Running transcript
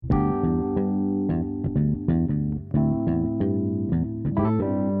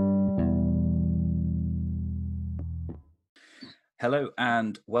Hello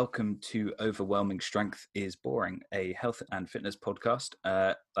and welcome to Overwhelming Strength is Boring, a health and fitness podcast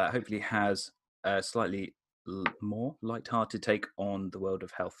that hopefully has a slightly more light-hearted take on the world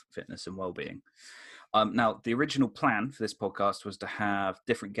of health, fitness and well-being. Now, the original plan for this podcast was to have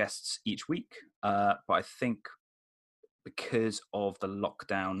different guests each week, but I think because of the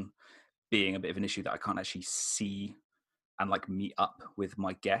lockdown being a bit of an issue that I can't actually see and meet up with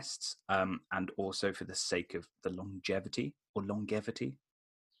my guests, and also for the sake of the longevity, I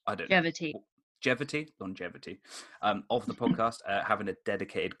don't know. Longevity. Longevity of the podcast, having a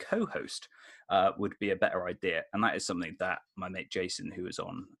dedicated co-host would be a better idea. And that is something that my mate Jason, who was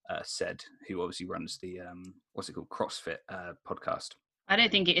on, said, who obviously runs the, what's it called, CrossFit podcast. I don't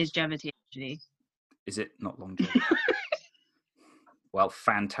think it is longevity, actually. Is it not longevity? Well,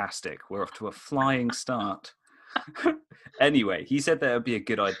 fantastic. We're off to a flying start. Anyway, he said that it would be a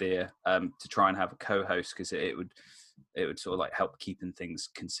good idea to try and have a co-host because it would sort of help keeping things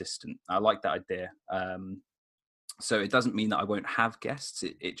consistent. I like that idea. So it doesn't mean that I won't have guests.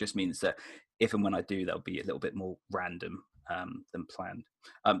 It just means that if and when I do, they'll be a little bit more random than planned.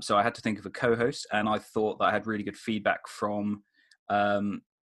 So I had to think of a co-host, and I thought that I had really good feedback from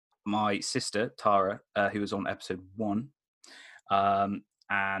my sister, Tara, who was on episode 1.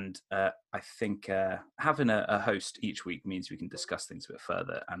 And I think having a host each week means we can discuss things a bit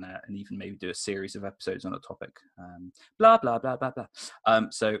further and even maybe do a series of episodes on a topic. Blah, blah, blah, blah, blah.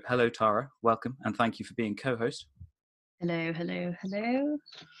 So hello, Tara. Welcome. And thank you for being co-host. Hello, hello, hello.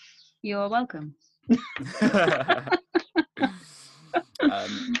 You're welcome.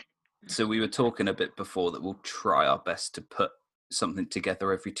 So we were talking a bit before that we'll try our best to put something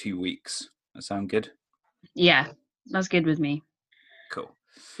together every 2 weeks. That sound good? Yeah, that's good with me. Cool.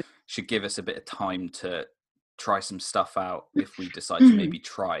 Should give us a bit of time to try some stuff out if we decide to maybe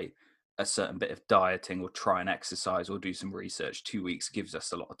try a certain bit of dieting or try an exercise or do some research. 2 weeks gives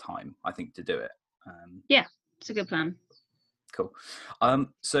us a lot of time, I think, to do it. Yeah, it's a good plan. Cool.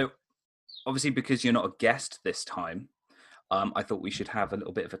 So obviously, because you're not a guest this time, I thought we should have a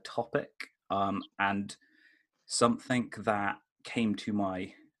little bit of a topic and something that came to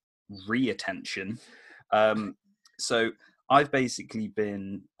my attention. So I've basically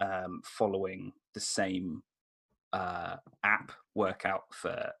been following the same app workout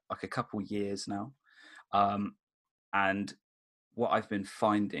for a couple years now. And what I've been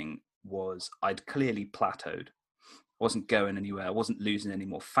finding was I'd clearly plateaued. Wasn't going anywhere. I wasn't losing any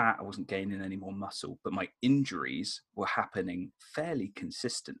more fat. I wasn't gaining any more muscle, but my injuries were happening fairly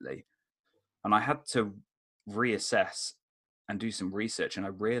consistently. And I had to reassess and do some research. And I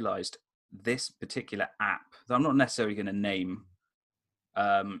realized this particular app that I'm not necessarily going to name.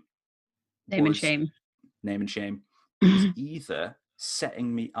 Name and shame. Name and shame was either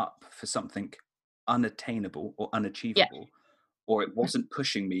setting me up for something unattainable or unachievable, or it wasn't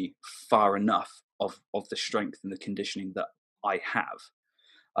pushing me far enough of the strength and the conditioning that I have.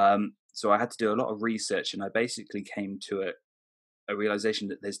 So I had to do a lot of research, and I basically came to a realization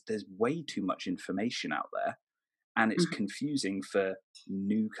that there's way too much information out there, and it's confusing for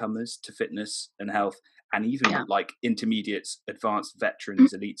newcomers to fitness and health, and even intermediates, advanced,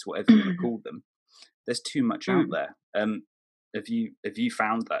 veterans, elites, whatever you want to call them. There's too much out there. Have you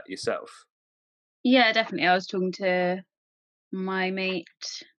found that yourself? Yeah, definitely. I was talking to my mate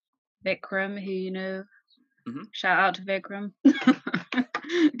Vikram, who shout out to Vikram.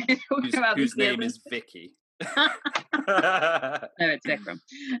 Whose name is Vicky. No, it's Vikram.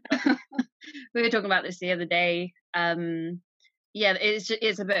 We were talking about this the other day. Yeah,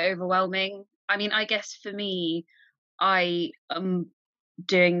 it's a bit overwhelming. I mean, I guess for me, I am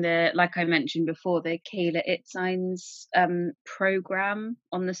doing like I mentioned before, the Kayla Itzines program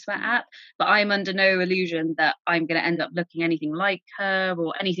on the Sweat app, but I'm under no illusion that I'm going to end up looking anything like her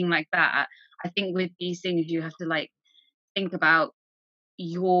or anything like that. I think with these things, you have to think about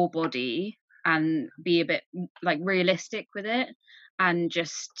your body and be a bit realistic with it, and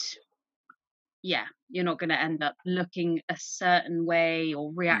just you're not going to end up looking a certain way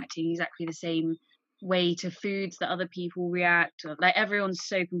or reacting exactly the same way to foods that other people react, or everyone's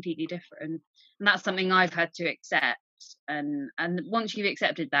so completely different, and that's something I've had to accept. And once you've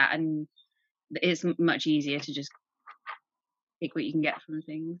accepted that, and it's much easier to just take what you can get from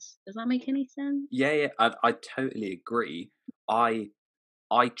things. Does that make any sense? Yeah, I totally agree. I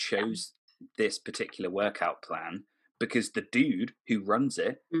chose this particular workout plan because the dude who runs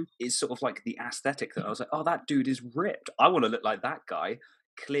it is sort of like the aesthetic that I was like, oh, that dude is ripped. I want to look like that guy.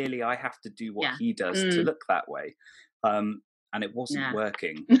 Clearly, I have to do what he does to look that way. And it wasn't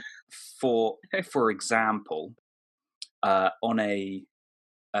working. For example, on a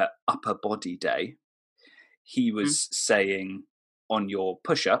upper body day, he was saying on your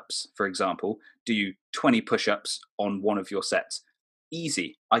push-ups, for example, do 20 push-ups on one of your sets.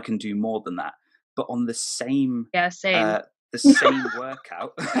 Easy. I can do more than that. But on the same same. The same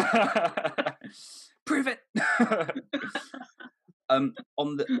workout, prove it. On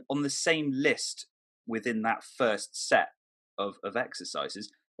the same list within that first set of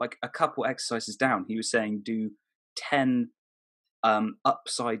exercises, like a couple exercises down, he was saying do 10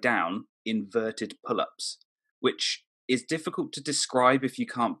 upside down inverted pull-ups, which is difficult to describe if you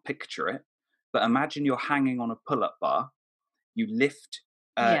can't picture it. But imagine you're hanging on a pull-up bar, you lift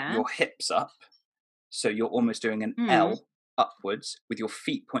your hips up, so you're almost doing an L upwards with your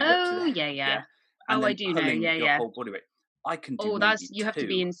feet pointed up to the yeah. and then I do know. pulling your whole body weight. I can do maybe you have to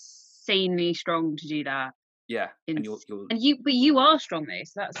be two. insanely strong to do that. Yeah, and you are strong though,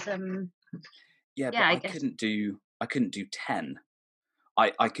 so that's yeah, but I couldn't do 10.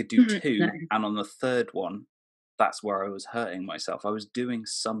 I could do 2, no. and on the third one, that's where I was hurting myself. I was doing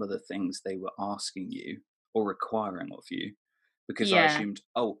some of the things they were asking you or requiring of you, because I assumed,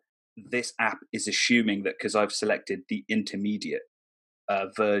 oh, this app is assuming that because I've selected the intermediate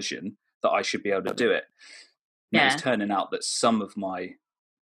version that I should be able to do it. And it was turning out that some of my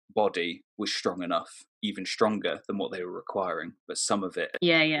body was strong enough, even stronger than what they were requiring, but some of it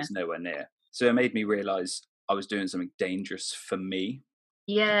was nowhere near. So it made me realise I was doing something dangerous for me.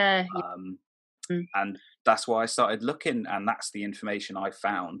 And that's why I started looking, and that's the information I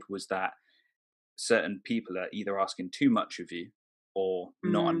found, was that certain people are either asking too much of you or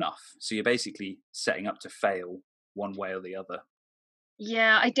not enough. So you're basically setting up to fail one way or the other.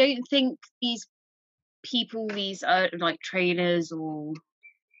 Yeah, I don't think these people, these are like trainers, or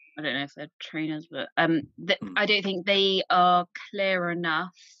I don't know if they're trainers, but I don't think they are clear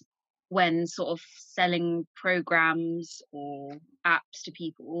enough when sort of selling programs or apps to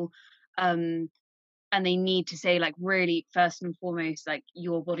people, and they need to say, like, really, first and foremost, like,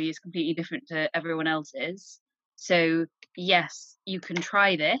 your body is completely different to everyone else's, so yes, you can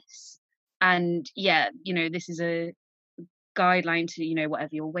try this, and this is a guideline to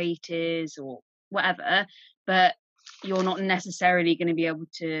whatever your weight is or whatever, but you're not necessarily going to be able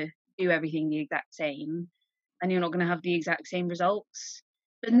to do everything the exact same, and you're not going to have the exact same results.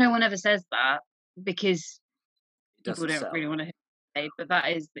 But no one ever says that, because people don't really want to say, but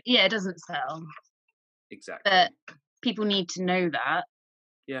that is, it doesn't sell. Exactly. But people need to know that.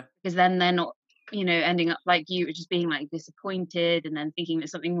 Yeah. Because then they're not, ending up like you, just being like disappointed and then thinking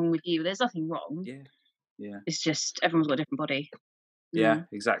there's something wrong with you. There's nothing wrong. Yeah. It's just everyone's got a different body. Yeah,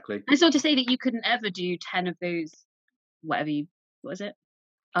 exactly. And it's not to say that you couldn't ever do 10 of those, what was it?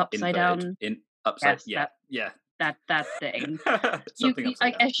 Upside down. Upside, yes, that thing.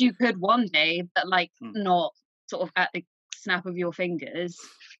 I guess you could one day, but like not sort of at the snap of your fingers,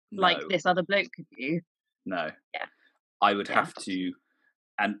 like this other bloke could do. No. Yeah. I would have to,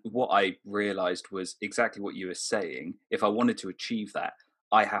 and what I realised was exactly what you were saying. If I wanted to achieve that,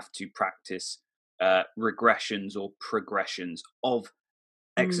 I have to practice regressions or progressions of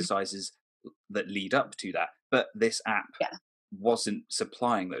exercises that lead up to that. But this app wasn't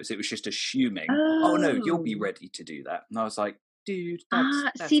supplying those. It was just assuming, oh no, you'll be ready to do that. And I was like, dude,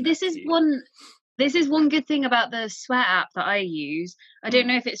 that's see, this is one good thing about the Sweat app that I use. I don't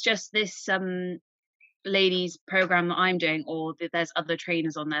know if it's just this ladies program that I'm doing, or that there's other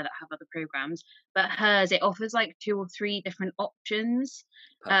trainers on there that have other programs, but hers, it offers like 2 or 3 different options.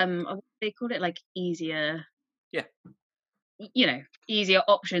 They call it like easier, easier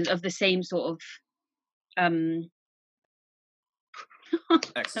options of the same sort of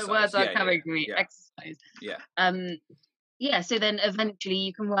exercise. The words aren't coming to me. Exercise. So then eventually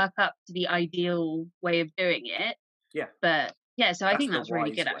you can work up to the ideal way of doing it. But so I think that's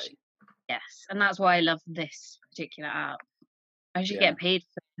really good, actually. Yes, and that's why I love this particular app. I should get paid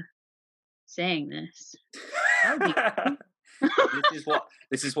for saying this. That would be cool.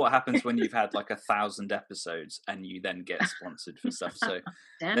 This is what happens when you've had like 1,000 episodes and you then get sponsored for stuff. So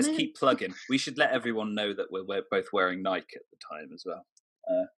let's keep plugging. We should let everyone know that we're both wearing Nike at the time as well.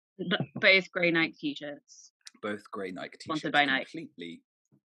 Both grey Nike t-shirts. Both grey Nike t-shirts. Sponsored by Nike. Completely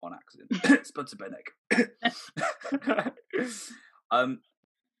on accident. Sponsored by Nike.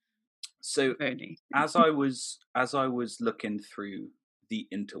 So as I was looking through the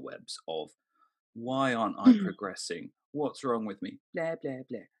interwebs of why aren't I progressing? What's wrong with me? Blah blah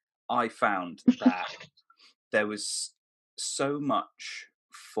blah. I found that there was so much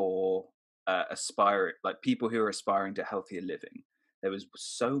for people who are aspiring to healthier living. There was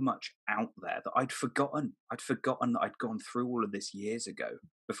so much out there that I'd forgotten. I'd forgotten that I'd gone through all of this years ago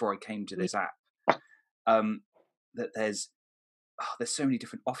before I came to this app. That there's so many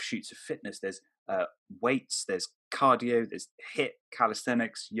different offshoots of fitness. There's weights, there's cardio, there's HIIT,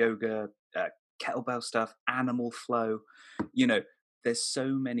 calisthenics, yoga, kettlebell stuff, animal flow. You know, there's so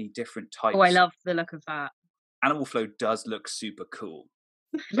many different types. Oh, I love the look of that. Animal flow does look super cool,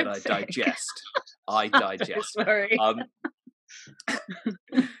 but I Looks sick. digest. I digest. Sorry.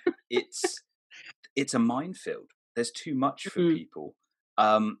 It's a minefield. There's too much for people.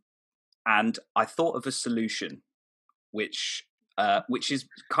 And I thought of a solution, which is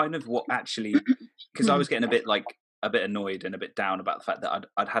kind of what actually, because I was getting a bit annoyed and a bit down about the fact that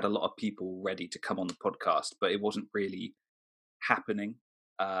I'd had a lot of people ready to come on the podcast, but it wasn't really happening.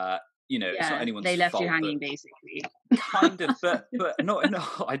 You know, it's not anyone's fault. They left you hanging, basically. Kind of, but not in a.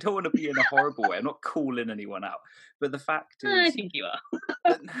 I don't want to be in a horrible way. I'm not calling anyone out, but the fact is, I think you are.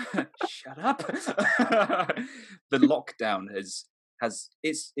 Shut up. The lockdown has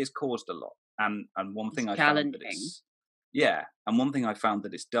caused a lot, and one thing I found that it's and one thing I found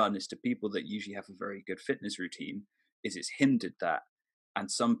that it's done is to people that usually have a very good fitness routine is it's hindered that, and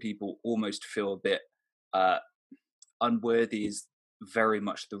some people almost feel a bit unworthy is very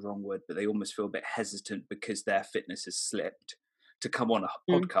much the wrong word, but they almost feel a bit hesitant because their fitness has slipped to come on a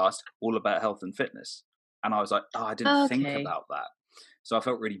podcast all about health and fitness. And I was like, I didn't think about that. So I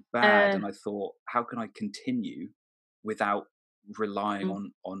felt really bad, and I thought, how can I continue without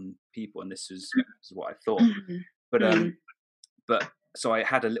relying on people? And this is what I thought. But so I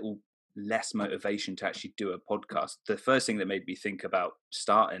had a little less motivation to actually do a podcast. The first thing that made me think about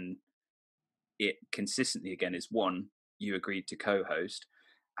starting it consistently again is, one, you agreed to co-host,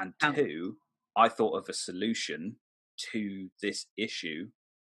 and two, I thought of a solution to this issue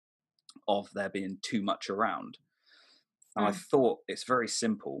of there being too much around. And I thought it's very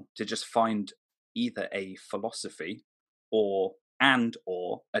simple to just find either a philosophy or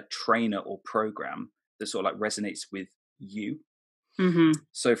a trainer or program that sort of like resonates with you.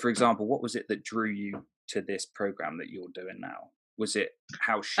 So for example, what was it that drew you to this program that you're doing now? Was it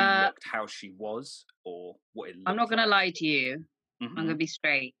how she looked, how she was, or what it looked I'm not going to like? lie to you. I'm going to be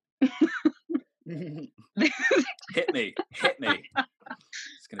straight. Hit me.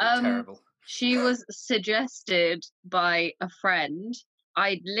 It's going to be terrible. She was suggested by a friend.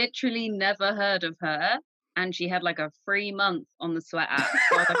 I'd literally never heard of her, and she had like a free month on the Sweat app.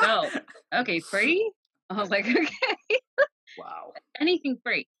 So I was like, oh, okay, free? I was like, okay. Wow. Anything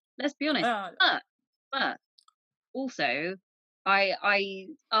free. Let's be honest. But also, I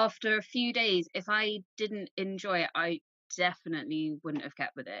after a few days, if I didn't enjoy it, I definitely wouldn't have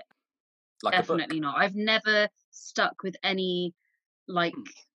kept with it. Like definitely not. I've never stuck with any like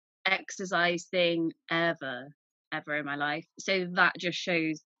exercise thing ever in my life. So that just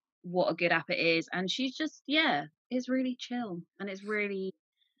shows what a good app it is. And she's just, it's really chill, and it's really,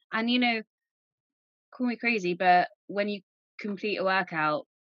 and you know, call me crazy, but when you complete a workout,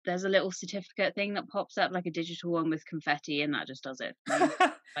 there's a little certificate thing that pops up, like a digital one with confetti, and that just does it for me.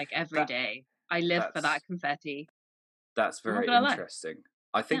 Like every day. I live for that confetti. That's very interesting.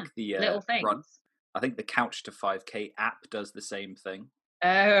 I think the little things. I think the Couch to 5K app does the same thing. Oh.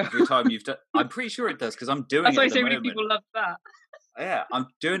 Every time you've done, I'm pretty sure it does, because I'm doing it at the moment. That's why so many people love that. Yeah, I'm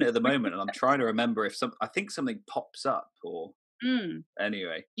doing it at the moment, and I'm trying to remember if I think something pops up, or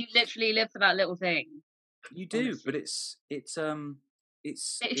anyway. You literally live for that little thing. You do, honestly. But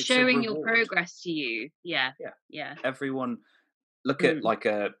it's showing your progress to you. Yeah. Everyone look at like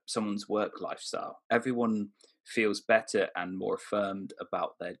someone's work lifestyle. Everyone feels better and more affirmed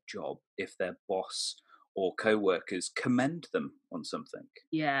about their job if their boss or co-workers commend them on something.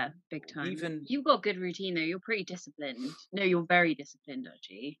 Yeah, big time. You've got a good routine though. You're pretty disciplined. No, you're very disciplined,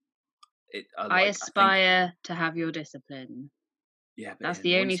 actually. I aspire to have your discipline. Yeah, that's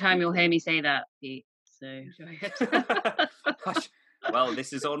the only time you'll hear me say that, Pete. So enjoy it. Well,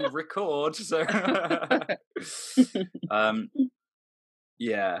 this is on record, so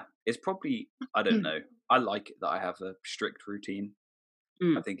yeah, it's probably, I don't know. I like it that I have a strict routine.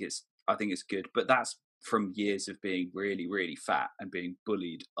 I think it's good, but that's from years of being really, really fat and being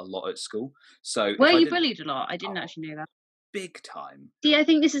bullied a lot at school. So were you bullied a lot? I didn't actually know that. Big time. See, I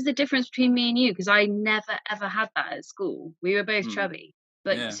think this is the difference between me and you, because I never ever had that at school. We were both chubby,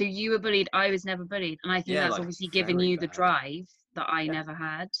 but so you were bullied. I was never bullied, and I think that's like obviously given you the drive that I never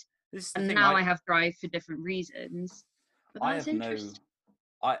had. And now I have drive for different reasons. But that's interesting.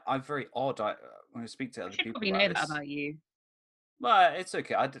 I'm very odd. When I speak to other people, probably know that about you. Well, it's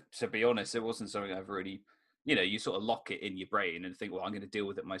okay. To be honest, it wasn't something I've really, you sort of lock it in your brain and think, well, I'm going to deal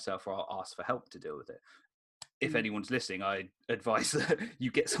with it myself, or I'll ask for help to deal with it. If anyone's listening, I advise that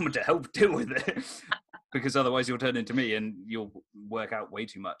you get someone to help deal with it, because otherwise you'll turn into me and you'll work out way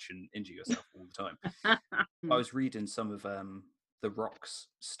too much and injure yourself all the time. I was reading some of the Rock's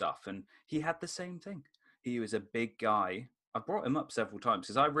stuff, and he had the same thing. He was a big guy. I brought him up several times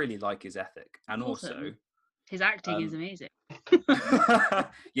because I really like his ethic, and Awesome. also his acting is amazing.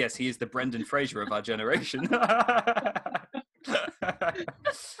 yes, he is the Brendan Fraser of our generation.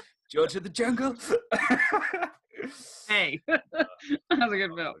 George of the Jungle. Hey, that's a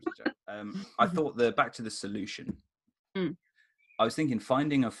good film. I thought back to the solution. Mm. I was thinking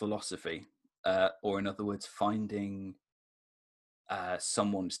finding a philosophy, or in other words, finding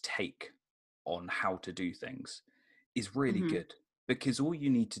someone's take on how to do things is really good, because all you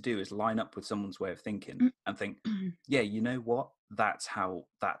need to do is line up with someone's way of thinking and think, yeah, you know what, that's how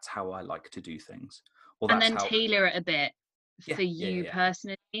I like to do things, or and then tailor it a bit for you yeah.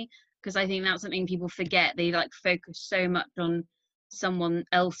 personally, because I think that's something people forget. They like focus so much on someone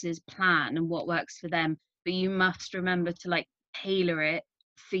else's plan and what works for them, but you must remember to like tailor it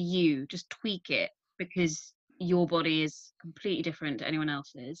for you, just tweak it, because your body is completely different to anyone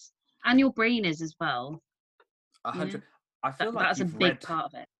else's, and your brain is as well. 100. I feel like that's a big part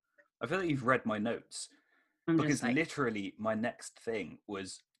of it. I feel like you've read my notes, because literally my next thing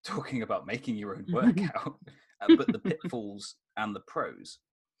was talking about making your own workout, but the pitfalls and the pros.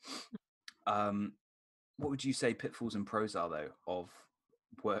 What would you say pitfalls and pros are, though, of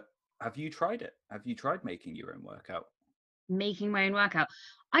work? Have you tried it? Have you tried making your own workout? Making my own workout.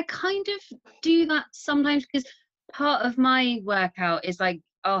 I kind of do that sometimes, because part of my workout is like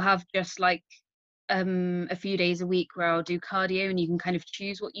I'll have just like a few days a week where I'll do cardio, and you can kind of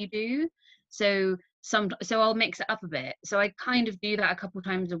choose what you do. So I'll mix it up a bit. So I kind of do that a couple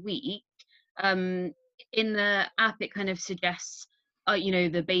times a week. In the app, it kind of suggests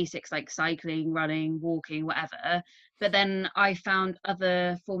the basics like cycling, running, walking, whatever. But then I found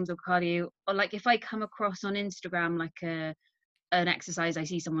other forms of cardio, or like if I come across on Instagram like an exercise I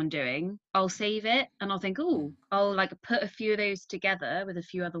see someone doing, I'll save it and I'll think, oh, I'll like put a few of those together with a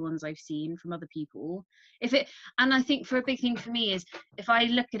few other ones I've seen from other people. And I think for a big thing for me is if I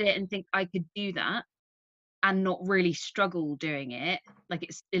look at it and think I could do that and not really struggle doing it, like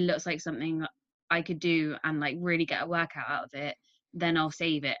it looks like something I could do and like really get a workout out of it, then I'll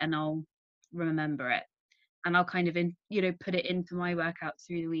save it and I'll remember it, and I'll kind of put it into my workouts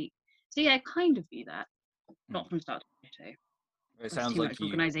through the week. So yeah, I kind of do that, not from start to finish. It sounds too like much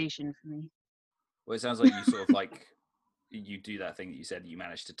organization for me. Well, it sounds like you sort of like you do that thing that you said you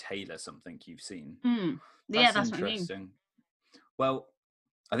managed to tailor something you've seen. Yeah, that's interesting. What I mean. Well,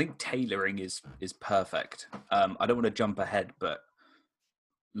 I think tailoring is perfect. I don't want to jump ahead, but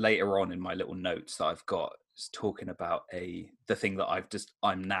later on in my little notes that I've got is talking about the thing that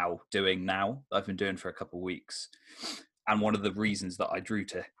I'm now doing now. I've been doing for a couple of weeks, and one of the reasons that I drew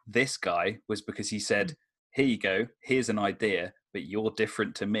to this guy was because he said, "Here you go. Here's an idea, but you're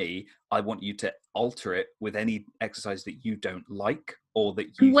different to me. I want you to alter it with any exercise that you don't like or that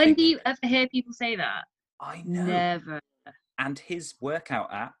you." When do you ever hear people say that? I know. Never. And his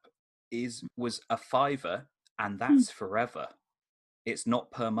workout app was a $5, and that's forever. It's not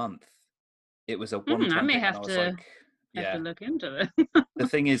per month. It was a one-time I may thing, have and I was to like, yeah. Have to look into it. The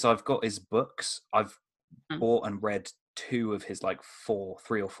thing is, I've got his books. I've bought and read 2 of his like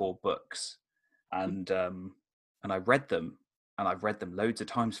 3 or 4 books, and I read them, and I've read them loads of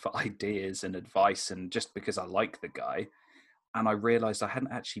times for ideas and advice, and just because I like the guy. And I realized I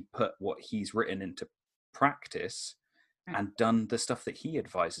hadn't actually put what he's written into practice and done the stuff that he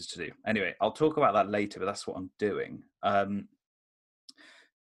advises to do. Anyway, I'll talk about that later, but that's what I'm doing.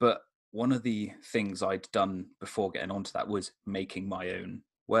 But one of the things I'd done before getting onto that was making my own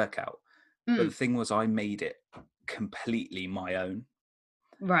workout. But the thing was, I made it completely my own.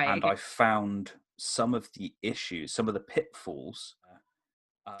 Right. And I found some of the issues, some of the pitfalls.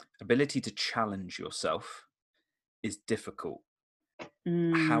 Ability to challenge yourself is difficult.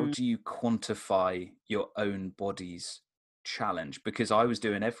 How do you quantify your own body's challenge? Because I was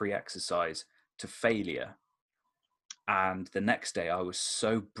doing every exercise to failure, and the next day I was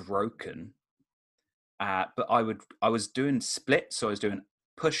so broken. But I was doing splits, so I was doing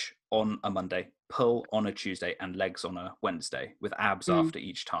push on a Monday, pull on a Tuesday, and legs on a Wednesday, with abs after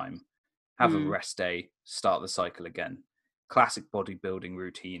each time. Have a rest day, start the cycle again. Classic bodybuilding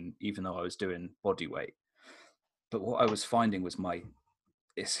routine, even though I was doing body weight. But what I was finding was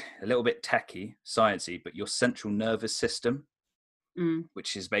it's a little bit techie, sciencey, but your central nervous system,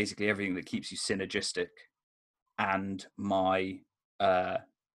 which is basically everything that keeps you synergistic, and my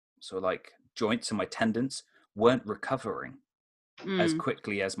sort of like joints and my tendons weren't recovering as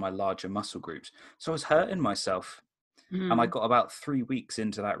quickly as my larger muscle groups. So I was hurting myself. And I got about 3 weeks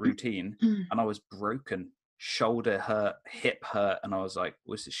into that routine and I was broken. Shoulder hurt, hip hurt, and I was like,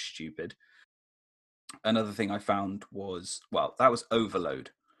 this is stupid. another thing I found was, well, that was overload.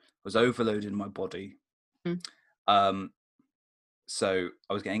 I was overloading my body. Mm. So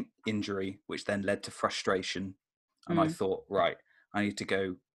I was getting injury, which then led to frustration. And I Mm. thought, right, I need to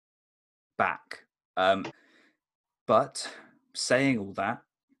go back. But saying all that,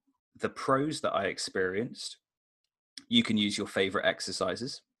 the pros that I experienced, you can use your favorite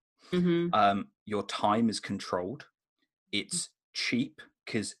exercises. Mm-hmm. Your time is controlled. It's cheap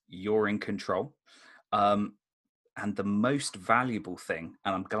because you're in control. And the most valuable thing,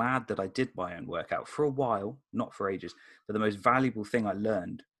 and I'm glad that I did my own workout for a while, not for ages, but the most valuable thing I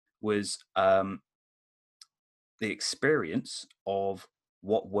learned was the experience of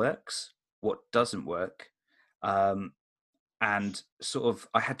what works, what doesn't work, and sort of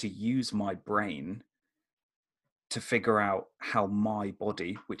I had to use my brain to figure out how my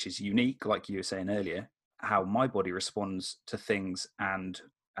body, which is unique, like you were saying earlier, how my body responds to things and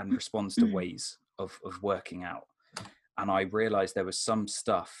responds to ways of working out. And I realized there was some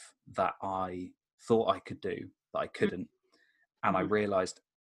stuff that I thought I could do that I couldn't. And I realized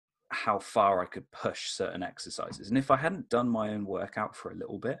how far I could push certain exercises. And if I hadn't done my own workout for a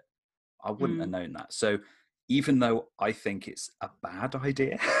little bit, I wouldn't have known that. So even though I think it's a bad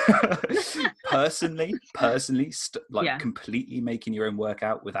idea, personally, completely making your own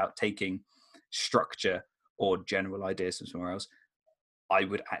workout without taking structure or general ideas from somewhere else, I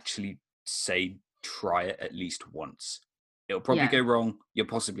would actually say try it at least once. It'll probably go wrong. You'll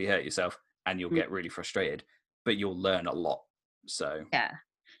possibly hurt yourself and you'll get really frustrated, but you'll learn a lot. So yeah.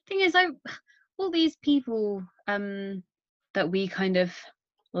 Thing is, all these people that we kind of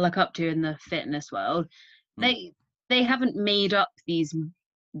look up to in the fitness world, they haven't made up these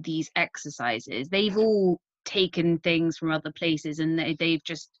exercises. They've all taken things from other places and they've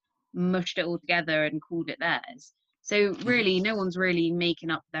just mushed it all together and called it theirs. So really, no one's really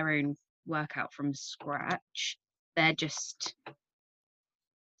making up their own workout from scratch. They're just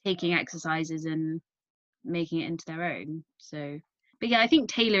taking exercises and making it into their own. So, but yeah, I think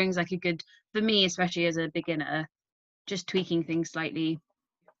tailoring is like a good, for me, especially as a beginner, just tweaking things slightly.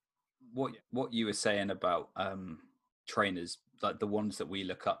 What you were saying about trainers, like the ones that we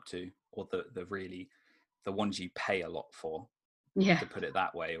look up to, or the ones you pay a lot for, to put it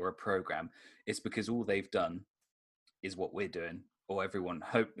that way, or a program, it's because all they've done is what we're doing, or everyone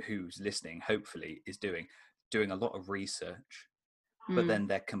who's listening hopefully is doing a lot of research, but then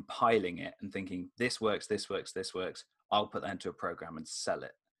they're compiling it and thinking this works, I'll put that into a program and sell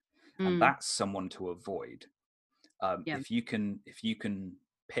it. And that's someone to avoid. If you can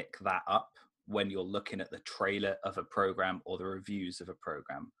pick that up when you're looking at the trailer of a program or the reviews of a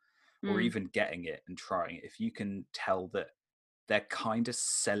program, or even getting it and trying it, if you can tell that they're kind of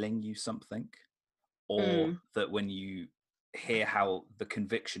selling you something, or that when you hear how the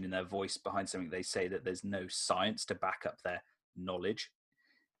conviction in their voice behind something, they say that there's no science to back up their knowledge,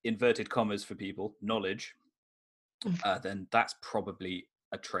 inverted commas for people, knowledge, then that's probably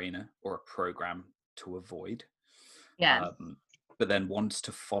a trainer or a program to avoid. But then ones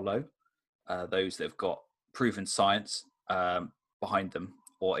to follow, those that have got proven science behind them,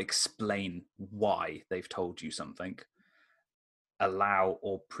 or explain why they've told you something, allow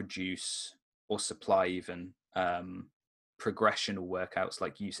or produce or supply even progressional workouts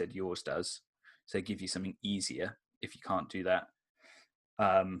like you said yours does, so they give you something easier if you can't do that,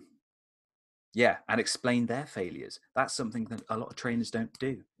 and explain their failures. That's something that a lot of trainers don't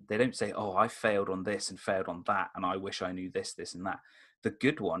do. They don't say, oh, I failed on this and failed on that and I wish I knew this and that. The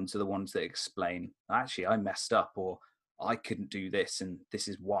good ones are the ones that explain, actually I messed up, or I couldn't do this and this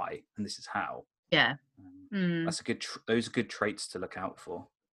is why and this is how. That's a good those are good traits to look out for.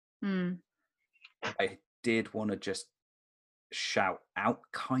 I did want to just shout out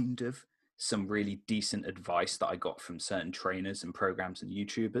kind of some really decent advice that I got from certain trainers and programs and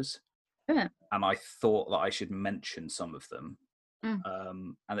YouTubers. And I thought that I should mention some of them.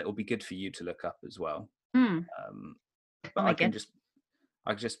 And it will be good for you to look up as well. But I can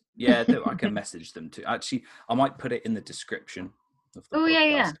message them too. Actually, I might put it in the description of the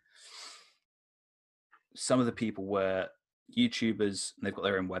podcast. Some of the people were YouTubers, and they've got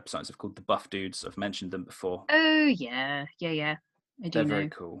their own websites. They're called the Buff Dudes. I've mentioned them before. Oh yeah. I do. They're very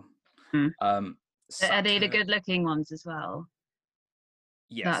cool. Are they the good-looking ones as well?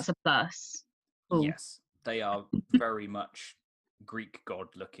 Yes, that's a plus. Cool. Yes, they are very much Greek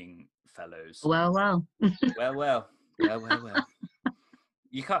god-looking fellows. Well.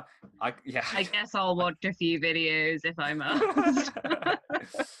 You can't. I guess I'll watch a few videos if I must.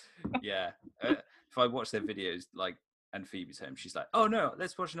 Yeah. If I watch their videos, like, and Phoebe's home, she's like, oh no,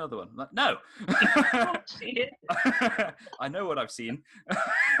 let's watch another one. I'm like, no. I know what I've seen.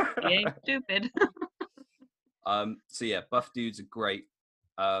 You ain't stupid. So yeah, buff dudes are great.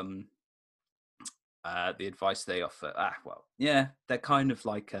 The advice they offer, they're kind of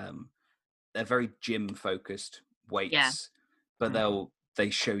like they're very gym focused Yeah. weights, but they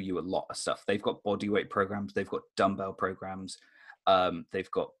show you a lot of stuff. They've got body weight programs, they've got dumbbell programs,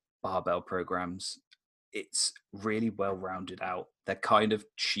 they've got barbell programs. It's really well rounded out. They're kind of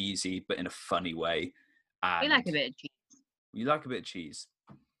cheesy, but in a funny way. And We like a bit of cheese. you like a bit of cheese.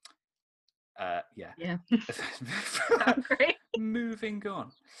 Yeah. Yeah. Great. Moving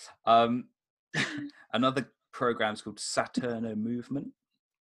on. Another program's called Saturno Movement.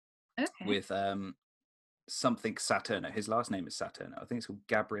 Okay. With something Saturno. His last name is Saturno. I think it's called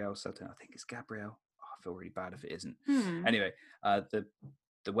Gabriel Saturno. I think it's Gabriel. Oh, I feel really bad if it isn't. Anyway, the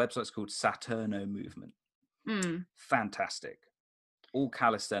website's called Saturno Movement. Fantastic. All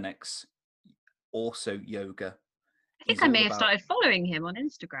calisthenics, also yoga. I think I may have started following him on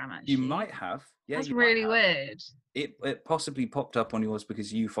Instagram, actually. You might have. Yeah, that's really weird. It possibly popped up on yours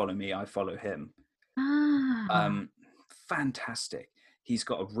because you follow me, I follow him. Fantastic. He's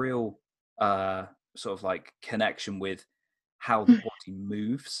got a real sort of like connection with how the body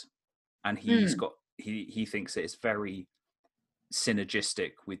moves, and he thinks that it's very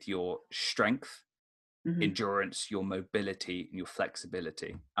synergistic with your strength, endurance, your mobility, and your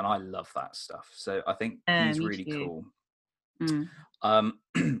flexibility, and I love that stuff. So I think he's really cool.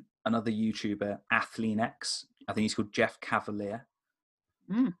 Another YouTuber, AthleanX, I think he's called Jeff Cavalier.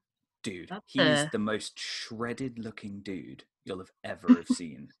 Dude, he's the most shredded looking dude you'll have ever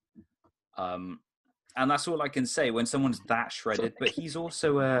seen. And that's all I can say when someone's that shredded. But he's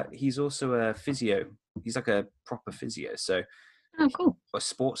also a physio. He's like a proper physio. So cool. A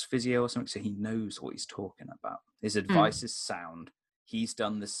sports physio or something. So he knows what he's talking about. His advice is sound. He's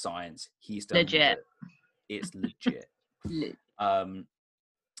done the science. He's done legit. It's legit.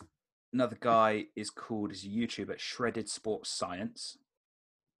 Another guy is a YouTuber, Shredded Sports Science.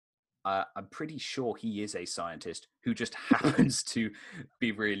 I'm pretty sure he is a scientist who just happens to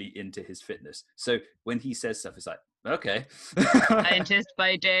be really into his fitness. So when he says stuff, it's like, okay. Scientist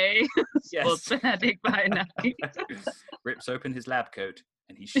by day, sports fanatic by night. Rips open his lab coat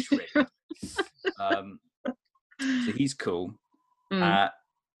and he's shredded. So he's cool.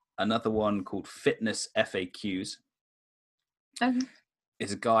 Another one called Fitness FAQs.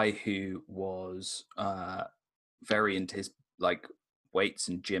 Is a guy who was very into his like weights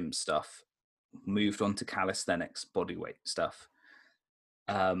and gym stuff, moved on to calisthenics, bodyweight stuff,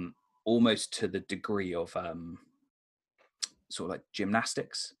 almost to the degree of sort of like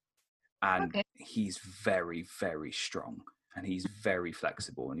gymnastics, and he's very, very strong, and he's very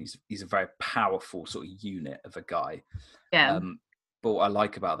flexible, and he's a very powerful sort of unit of a guy. But what I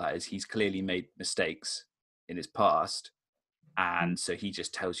like about that is he's clearly made mistakes in his past, and so he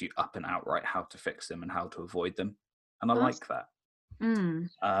just tells you up and outright how to fix them and how to avoid them, and I like that.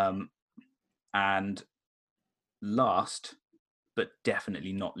 And last but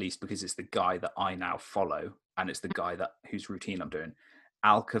definitely not least, because it's the guy that I now follow and it's the guy whose routine I'm doing,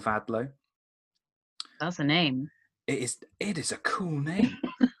 Al Cavadlo. That's a name. It is a cool name.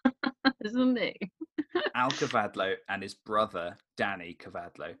 Isn't it? Al Cavadlo and his brother Danny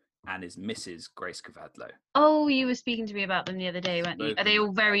Cavadlo and his Mrs. Grace Cavadlo. Oh, you were speaking to me about them the other day, weren't you? Are they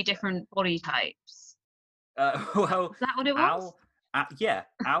all very different body types? Well, is that what it was?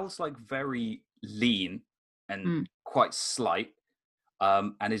 Al's like very lean and quite slight,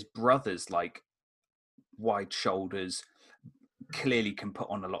 and his brother's like wide shoulders, clearly can put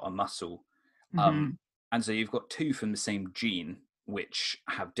on a lot of muscle, and so you've got two from the same gene which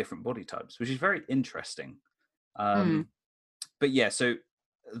have different body types, which is very interesting. But yeah, so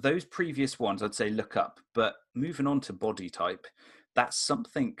those previous ones I'd say look up, but moving on to body type, that's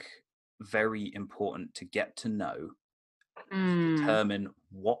something very important to get to know, to determine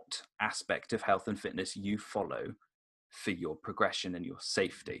what aspect of health and fitness you follow for your progression and your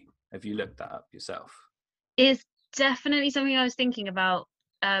safety. Have you looked that up yourself? It's definitely something I was thinking about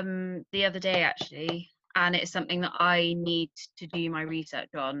the other day, actually, and it's something that I need to do my research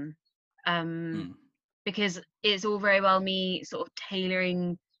on, because it's all very well me sort of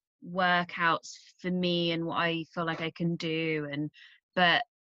tailoring workouts for me and what I feel like I can do, but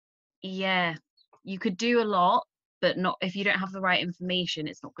yeah, you could do a lot, but not if you don't have the right information.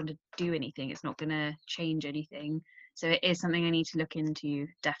 It's not going to do anything. It's not going to change anything. So it is something I need to look into,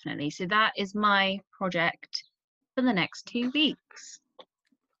 definitely. So that is my project for the next 2 weeks.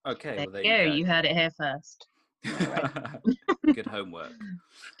 Okay, there you go. You heard it here first. Good homework.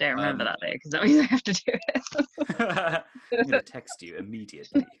 Don't remember that bit because that means I have to do it. I'm going to text you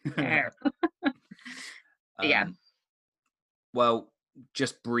immediately. Yeah. Well,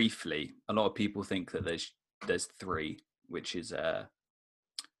 just briefly, a lot of people think that there's there's three, which is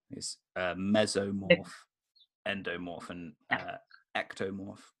mesomorph, endomorph, and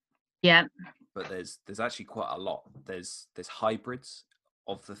ectomorph. Yeah. But there's actually quite a lot. There's hybrids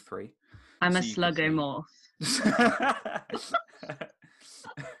of the three. I'm a So you could be- slugomorph.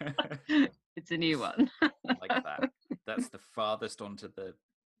 It's a new one. Like that. That's the farthest onto the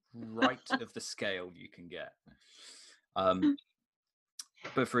right of the scale you can get.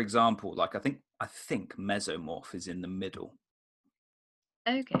 But for example, like I think mesomorph is in the middle.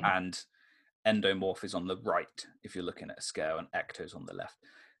 Okay. And endomorph is on the right if you're looking at a scale, and ecto's on the left.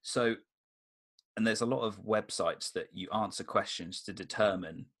 So, and there's a lot of websites that you answer questions to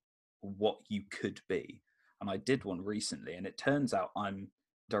determine what you could be. And I did one recently, and it turns out I'm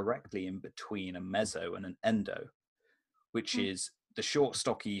directly in between a meso and an endo, which is the short,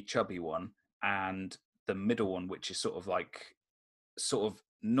 stocky, chubby one, and the middle one, which is sort of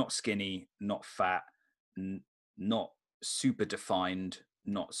not skinny, not fat, not super defined,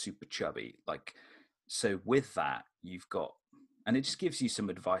 not super chubby. Like, so with that, you've got, and it just gives you some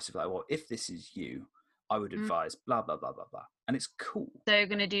advice of like, well, if this is you, I would advise blah, blah, blah, blah, blah. And it's cool. So we're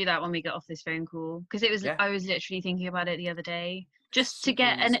going to do that when we get off this phone call. Because I was literally thinking about it the other day, just to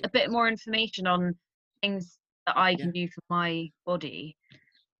get a bit more information on things that I can do for my body.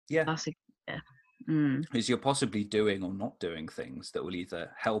 Yeah. That's Because you're possibly doing or not doing things that will either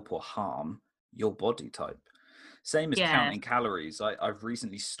help or harm your body type. Same as counting calories. I've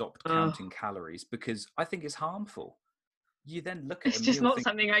recently stopped counting calories because I think it's harmful. You then look at it's just not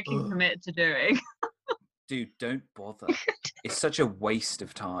something I can commit to doing. Dude, don't bother. It's such a waste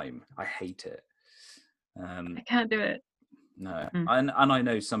of time. I hate it. I can't do it. No. And I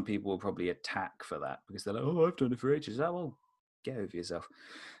know some people will probably attack for that because they're like, oh, I've done it for ages. Oh, well, get over yourself.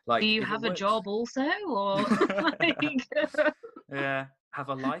 Like, do you have a job also, or yeah, have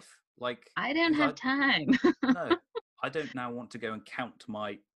a life? Like, I don't have time. No, I don't now want to go and count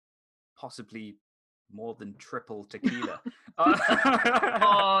my possibly more than triple tequila.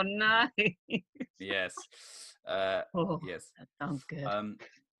 Oh, nice. Yes. Yes. That sounds good.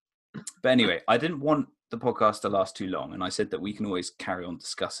 But anyway, I didn't want the podcast to last too long, and I said that we can always carry on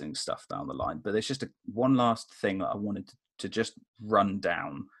discussing stuff down the line. But there's just one last thing that I wanted to just run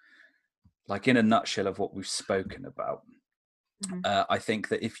down, like in a nutshell of what we've spoken about. I think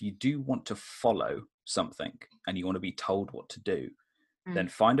that if you do want to follow something and you want to be told what to do, then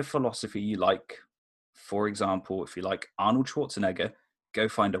find a philosophy you like. For example, if you like Arnold Schwarzenegger, go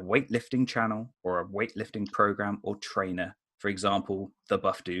find a weightlifting channel or a weightlifting program or trainer. For example, the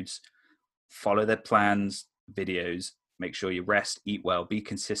Buff Dudes. Follow their plans, videos, make sure you rest, eat well, be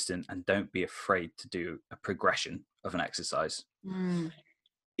consistent, and don't be afraid to do a progression of an exercise.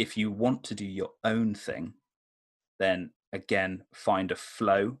 If you want to do your own thing, then again, find a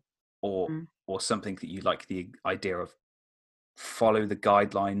flow or something that you like the idea of. Follow the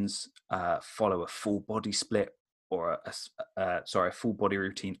guidelines, follow a full body split or a full body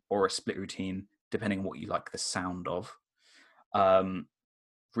routine or a split routine, depending on what you like the sound of.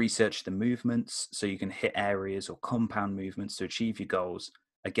 Research the movements so you can hit areas or compound movements to achieve your goals.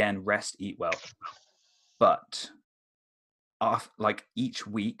 Again, rest, eat well. But like each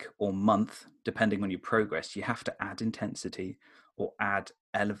week or month, depending on your progress, you have to add intensity or add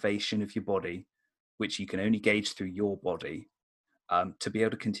elevation of your body, which you can only gauge through your body, to be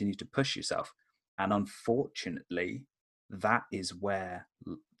able to continue to push yourself. And unfortunately, that is where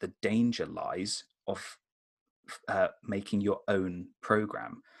the danger lies of making your own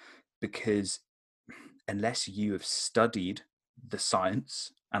program, because unless you have studied the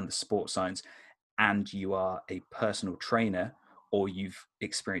science and the sports science and you are a personal trainer or you've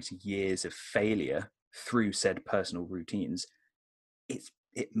experienced years of failure through said personal routines,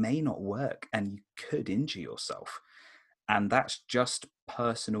 it may not work and you could injure yourself. And that's just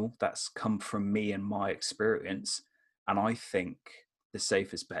personal. That's come from me and my experience. And I think the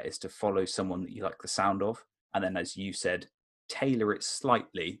safest bet is to follow someone that you like the sound of. And then, as you said, tailor it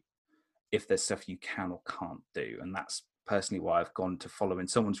slightly if there's stuff you can or can't do. And that's personally why I've gone to following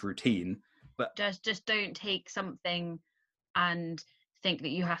someone's routine. But just don't take something and think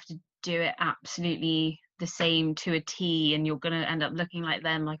that you have to do it absolutely the same to a T and you're going to end up looking like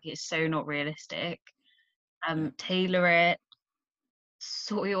them. Like, it's so not realistic. Tailor it,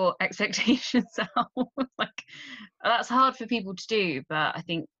 sort your expectations out. Like, that's hard for people to do, but I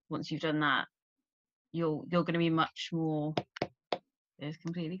think once you've done that, you're going to be much more. It's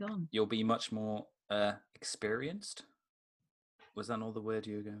completely gone. You'll be much more experienced. Was that not the word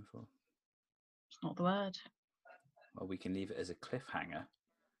you were going for? It's not the word. Well, we can leave it as a cliffhanger.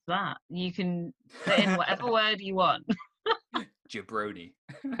 That you can put in whatever word you want. Jabroni.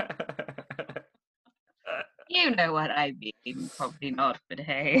 You know what I mean. Probably not, but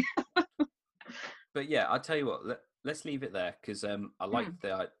hey. But yeah, I'll tell you what. Let's leave it there because I like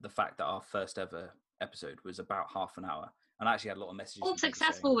the fact that our first ever episode was about half an hour, and I actually had a lot of messages Oh, from people saying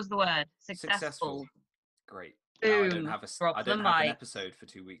successful was the word. successful. Successful. Great. Now Boom. Drop I the don't have an mic. episode for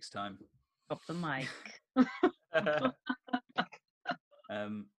 2 weeks' time. Drop the mic.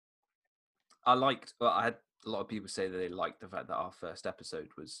 I liked. Well, I had a lot of people say that they liked the fact that our first episode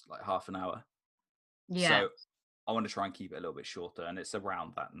was like half an hour. Yeah. So I want to try and keep it a little bit shorter, and it's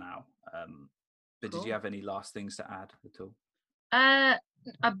around that now. But Cool. did you have any last things to add at all?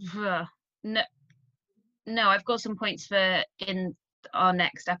 No, I've got some points for in our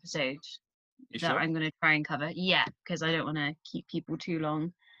next episode Sure? I'm going to try and cover. Yeah, because I don't want to keep people too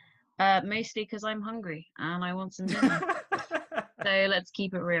long. Mostly because I'm hungry and I want some dinner. So let's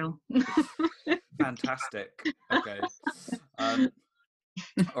keep it real. Fantastic. Okay.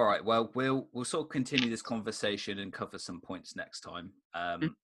 All right. Well, we'll sort of continue this conversation and cover some points next time.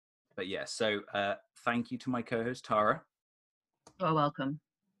 But yeah. So thank you to my co-host Tara. You're welcome.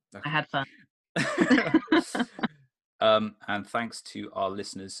 Okay. I had fun. And thanks to our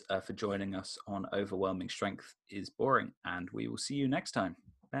listeners for joining us on Overwhelming Strength is Boring. And we will see you next time.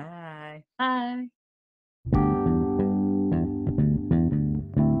 Bye. Bye.